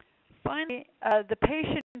 Finally, the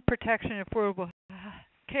Patient Protection and Affordable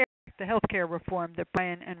Care, the healthcare reform that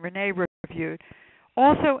Brian and Renee reviewed,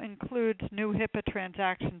 also includes new HIPAA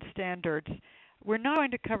transaction standards. We're not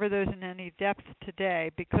going to cover those in any depth today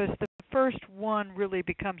because the first one really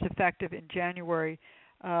becomes effective in January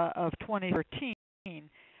of 2013.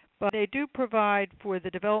 But they do provide for the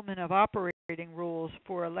development of operating rules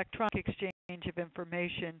for electronic exchange of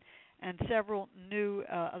information and several new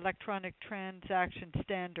electronic transaction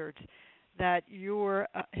standards that your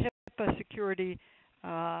HIPAA security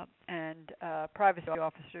and privacy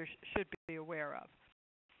officers should be aware of.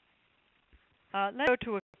 Let's go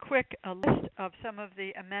to a quick list of some of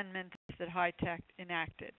the amendments that HITECH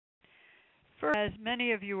enacted. First, as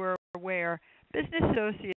many of you are aware, business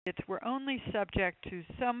associates were only subject to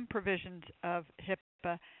some provisions of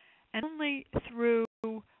HIPAA and only through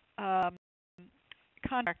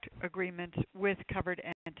contract agreements with covered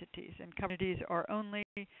entities. And covered entities are only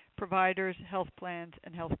providers, health plans,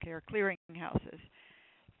 and healthcare clearinghouses.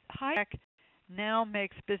 HITECH now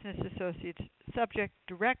makes business associates subject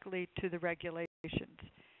directly to the regulations.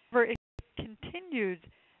 However, it continued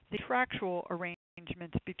the contractual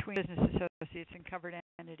arrangements between business associates and covered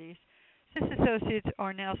entities. Business associates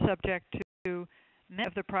are now subject to many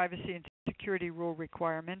of the privacy and security rule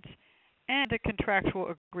requirements and the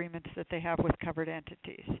contractual agreements that they have with covered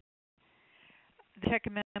entities. The HITECH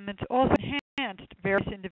amendments also enhanced various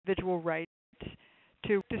individual rights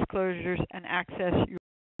to disclosures and access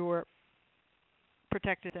your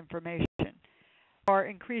protected information. There are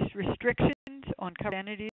increased restrictions on covered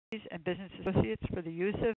entities and business associates for the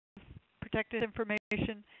use of protected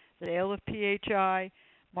information, the sale of PHI,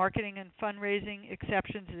 marketing and fundraising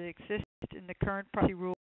exceptions that exist in the current privacy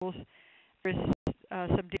rules. There is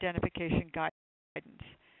some identification guidance.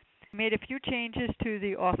 We made a few changes to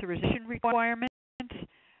the authorization requirements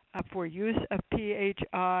for use of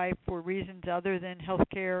PHI for reasons other than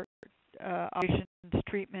healthcare operations,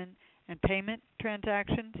 treatment, and payment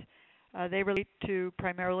transactions. They relate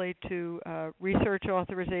primarily to research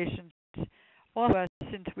authorizations. Also,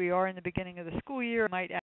 since we are in the beginning of the school year, I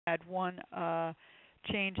might add one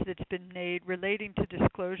change that's been made relating to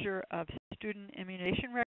disclosure of student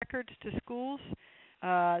immunization records to schools.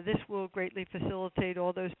 This will greatly facilitate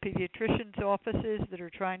all those pediatricians' offices that are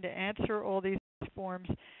trying to answer all these forms.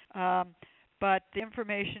 But the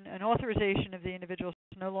information and authorization of the individual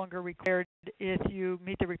is no longer required if you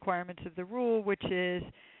meet the requirements of the rule, which is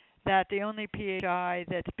that the only PHI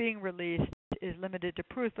that's being released is limited to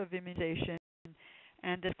proof of immunization,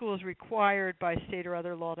 and the school is required by state or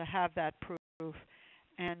other law to have that proof.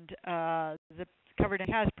 And the covered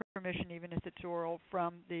has permission, even if it's oral,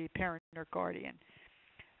 from the parent or guardian.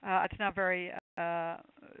 It's not really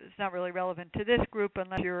relevant to this group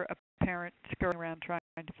unless you're a parent scurrying around trying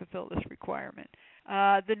to fulfill this requirement.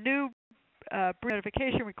 The new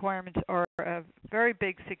notification requirements are of very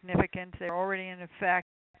big significance. They're already in effect.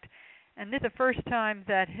 And this is the first time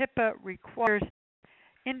that HIPAA requires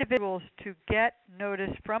individuals to get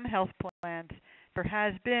notice from health plans there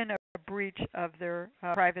has been a breach of their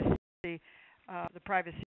privacy, the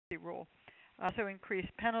privacy rule. Also increased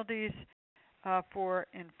penalties for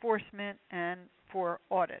enforcement and for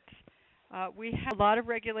audits. We have a lot of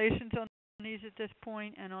regulations on these at this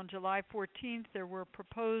point, and on July 14th there were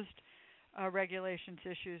proposed regulations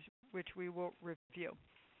issues which we will review.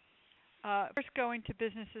 First, going to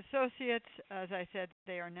business associates, as I said,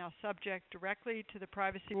 they are now subject directly to the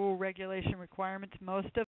privacy rule regulation requirements,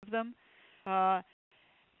 most of them.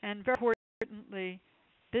 And very importantly,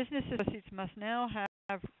 business associates must now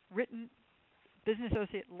have written business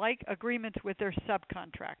associate-like agreements with their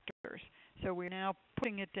subcontractors. So we're now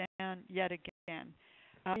putting it down yet again.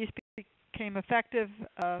 These became effective,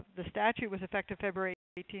 the statute was effective February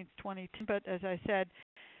 18th, 2010, but as I said,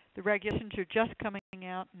 the regulations are just coming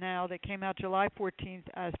out now. They came out July 14th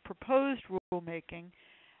as proposed rulemaking.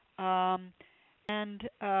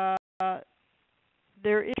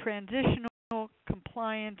 There is transitional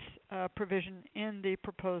compliance provision in the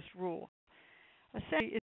proposed rule.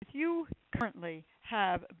 Essentially, if you currently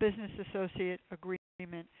have a business associate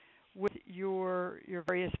agreement with your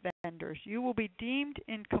various vendors, you will be deemed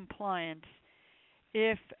in compliance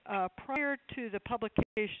if prior to the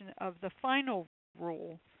publication of the final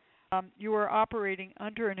rule, you are operating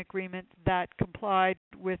under an agreement that complied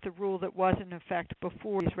with the rule that was in effect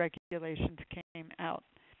before these regulations came out.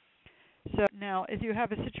 So now, if you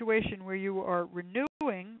have a situation where you are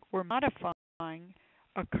renewing or modifying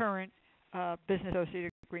a current business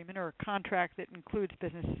associate agreement or a contract that includes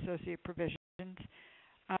business associate provisions,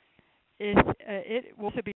 it will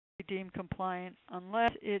also be deemed compliant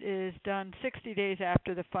unless it is done 60 days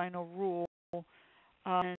after the final rule.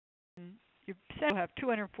 And you still have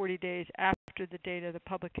 240 days after the date of the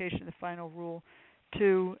publication of the final rule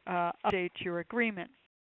to update your agreement.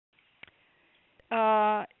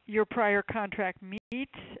 Your prior contract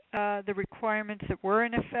meets the requirements that were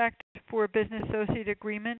in effect for a business associate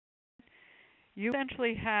agreement. You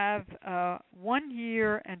essentially have 1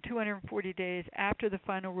 year and 240 days after the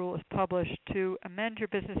final rule is published to amend your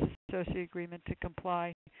business associate agreement to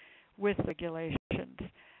comply with regulations.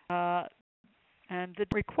 And the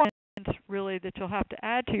requirements really that you'll have to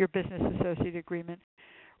add to your business associate agreement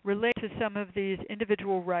relate to some of these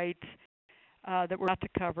individual rights that we're about to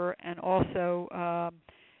cover, and also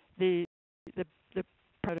the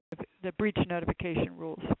breach notification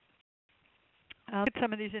rules. Look at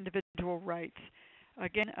some of these individual rights.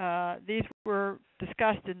 Again, these were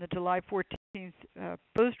discussed in the July 14th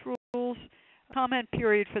proposed rules. Comment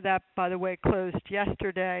period for that, by the way, closed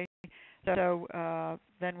yesterday, so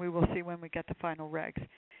then we will see when we get the final regs.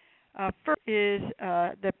 First is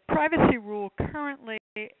the privacy rule currently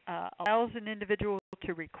allows an individual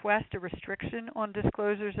to request a restriction on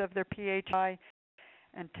disclosures of their PHI,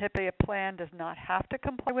 and typically a plan does not have to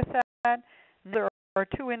comply with that. There are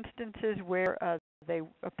two instances where a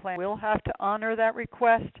plan will have to honor that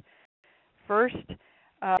request. First,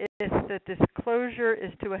 if the disclosure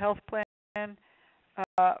is to a health plan,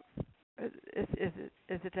 is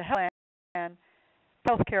it a health plan,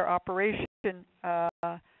 healthcare operation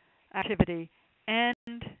activity, and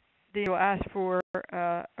will ask for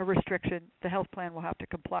a restriction, the health plan will have to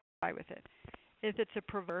comply with it. If it's a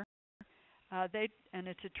provider and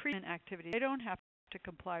it's a treatment activity, they don't have to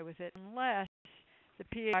comply with it unless the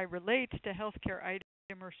PHI relates to healthcare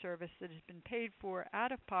item or service that has been paid for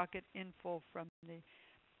out of pocket in full from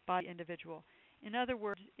by the individual. In other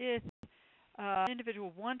words, if an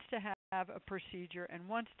individual wants to have a procedure and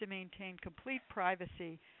wants to maintain complete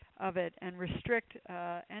privacy of it and restrict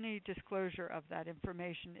any disclosure of that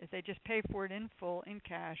information, if they just pay for it in full in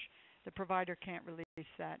cash, the provider can't release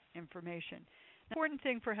that information. The important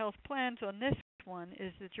thing for health plans on this one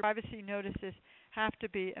is that your privacy notices have to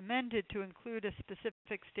be amended to include a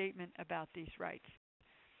specific statement about these rights.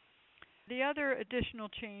 The other additional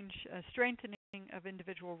change, strengthening of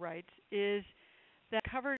individual rights, is that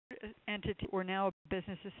covered entity or now a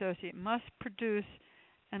business associate must produce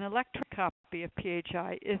an electronic copy of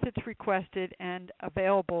PHI if it's requested and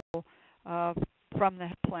available from the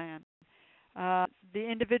plan. The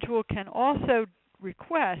individual can also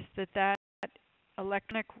request that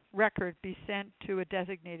electronic record be sent to a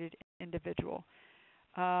designated individual.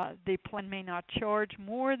 The plan may not charge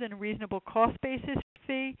more than a reasonable cost basis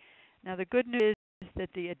fee. Now the good news is that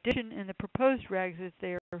the addition in the proposed regs is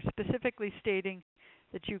they are specifically stating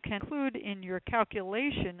that you can include in your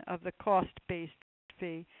calculation of the cost-based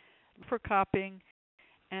fee for copying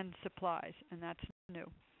and supplies, and that's new.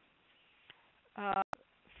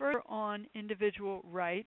 Further on individual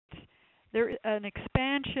rights, there is an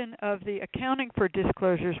expansion of the accounting for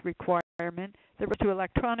disclosures requirement that relates to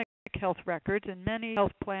electronic health records, and many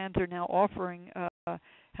health plans are now offering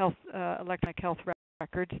electronic health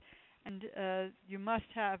records. And you must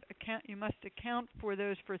account for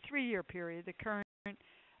those for a 3-year period. The current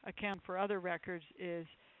account for other records is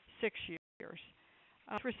 6 years.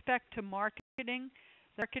 With respect to marketing,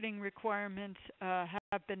 the marketing requirements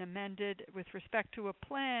have been amended. With respect to a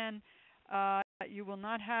plan, you will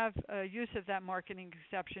not have use of that marketing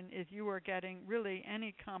exception if you are getting really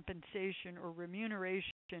any compensation or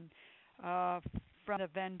remuneration from the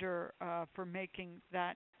vendor for making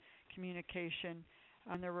that communication.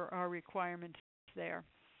 And there are requirements there.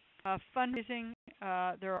 Fundraising,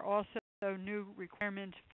 there are also new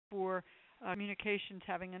requirements for communications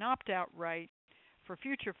having an opt-out right for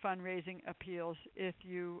future fundraising appeals if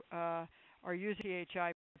you are using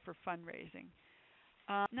PHI for fundraising.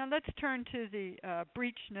 Now let's turn to the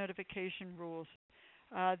breach notification rules.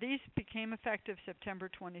 These became effective September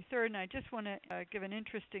 23rd, and I just want to give an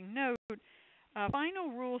interesting note. Final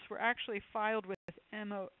rules were actually filed with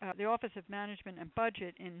the Office of Management and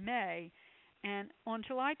Budget in May, and on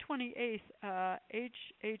July 28th,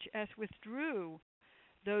 HHS withdrew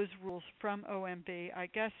those rules from OMB. I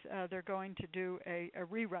guess they're going to do a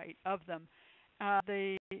rewrite of them.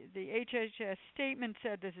 The HHS statement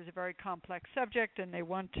said this is a very complex subject and they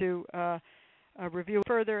want to review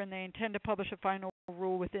further, and they intend to publish a final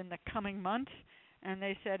rule within the coming months. And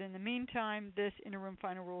they said in the meantime, this interim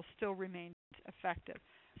final rule still remains effective.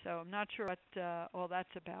 So I'm not sure what all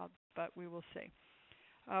that's about, but we will see.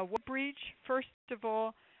 What breach? First of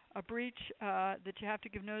all, a breach that you have to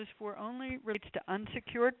give notice for only relates to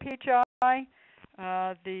unsecured PHI.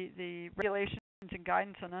 The regulations and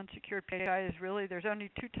guidance on unsecured PHI is really, there's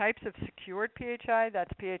only 2 types of secured PHI.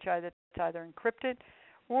 That's PHI that's either encrypted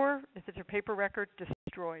or, if it's a paper record,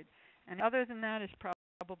 destroyed. And other than that, it's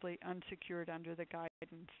probably unsecured under the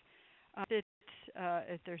guidance.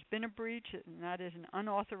 If there's been a breach, and that is an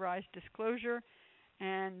unauthorized disclosure,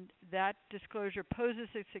 and that disclosure poses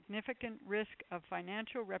a significant risk of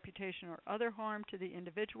financial, reputation, or other harm to the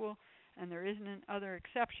individual, and there isn't an other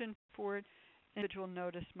exception for it, individual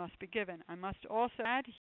notice must be given. I must also add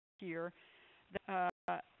here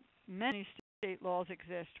that many state laws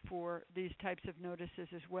exist for these types of notices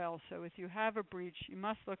as well. So if you have a breach, you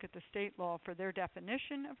must look at the state law for their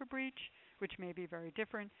definition of a breach, which may be very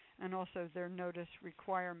different, and also their notice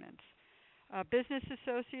requirements. Business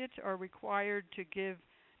associates are required to give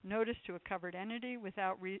notice to a covered entity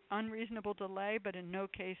without unreasonable delay, but in no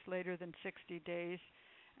case later than 60 days.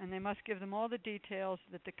 And they must give them all the details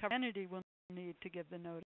that the covered entity will need to give the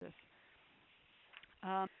notice.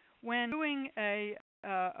 When doing a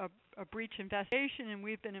breach investigation, and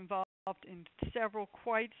we've been involved in several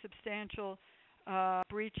quite substantial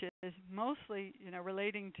breaches, mostly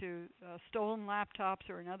relating to stolen laptops,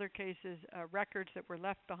 or in other cases records that were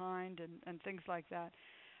left behind and things like that.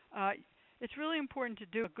 It's really important to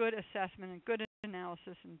do a good assessment and good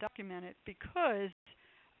analysis and document it, because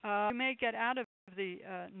you may get out of the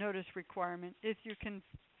notice requirement if you can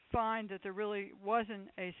find that there really wasn't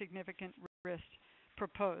a significant risk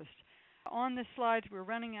proposed. On the slides, we're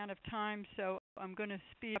running out of time, so I'm going to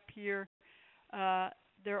speed up here.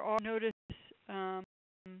 There are notice to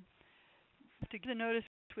give the notice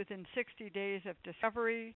within 60 days of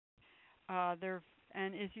discovery.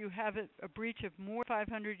 And if you have a breach of more than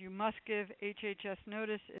 500, you must give HHS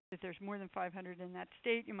notice. If there's more than 500 in that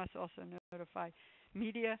state, you must also notify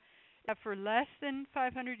media. For less than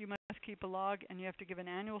 500, you must keep a log, and you have to give an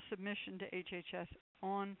annual submission to HHS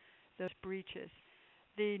on those breaches.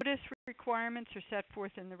 The notice requirements are set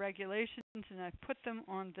forth in the regulations, and I've put them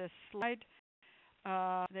on this slide.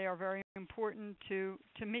 They are very important to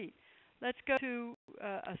meet. Let's go to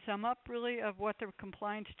a sum up really of what the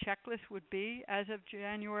compliance checklist would be as of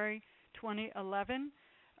January 2011.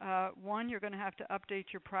 One, you're going to have to update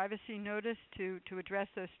your privacy notice to address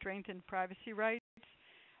those strengthened privacy rights.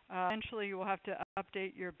 Eventually, you will have to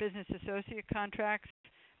update your business associate contracts,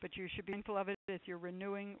 but you should be mindful of it if you're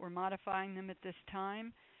renewing or modifying them at this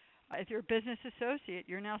time. If you're a business associate,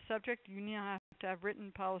 you're now subject. You now have to have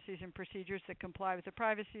written policies and procedures that comply with the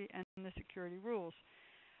privacy and the security rules.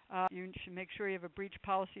 You should make sure you have a breach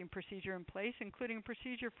policy and procedure in place, including a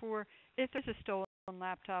procedure for if there's a stolen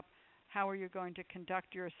laptop, how are you going to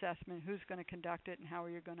conduct your assessment, who's going to conduct it, and how are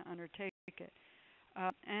you going to undertake it.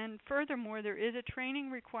 And furthermore, there is a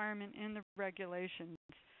training requirement in the regulations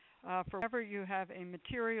for whenever you have a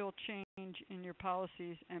material change in your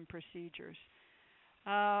policies and procedures.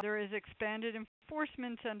 There is expanded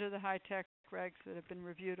enforcement under the HITECH regs that have been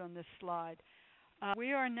reviewed on this slide.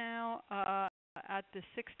 We are now at the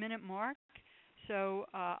 6-minute mark, so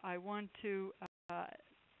I want to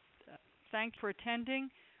thank you for attending.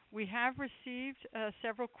 We have received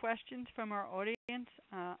several questions from our audience.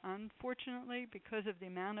 Unfortunately, because of the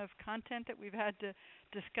amount of content that we've had to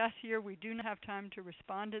discuss here, we do not have time to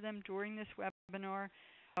respond to them during this webinar.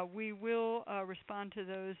 We will respond to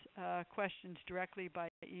those questions directly by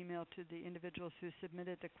email to the individuals who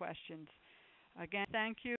submitted the questions. Again,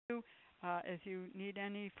 thank you. If you need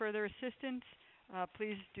any further assistance,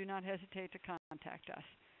 please do not hesitate to contact us.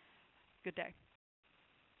 Good day.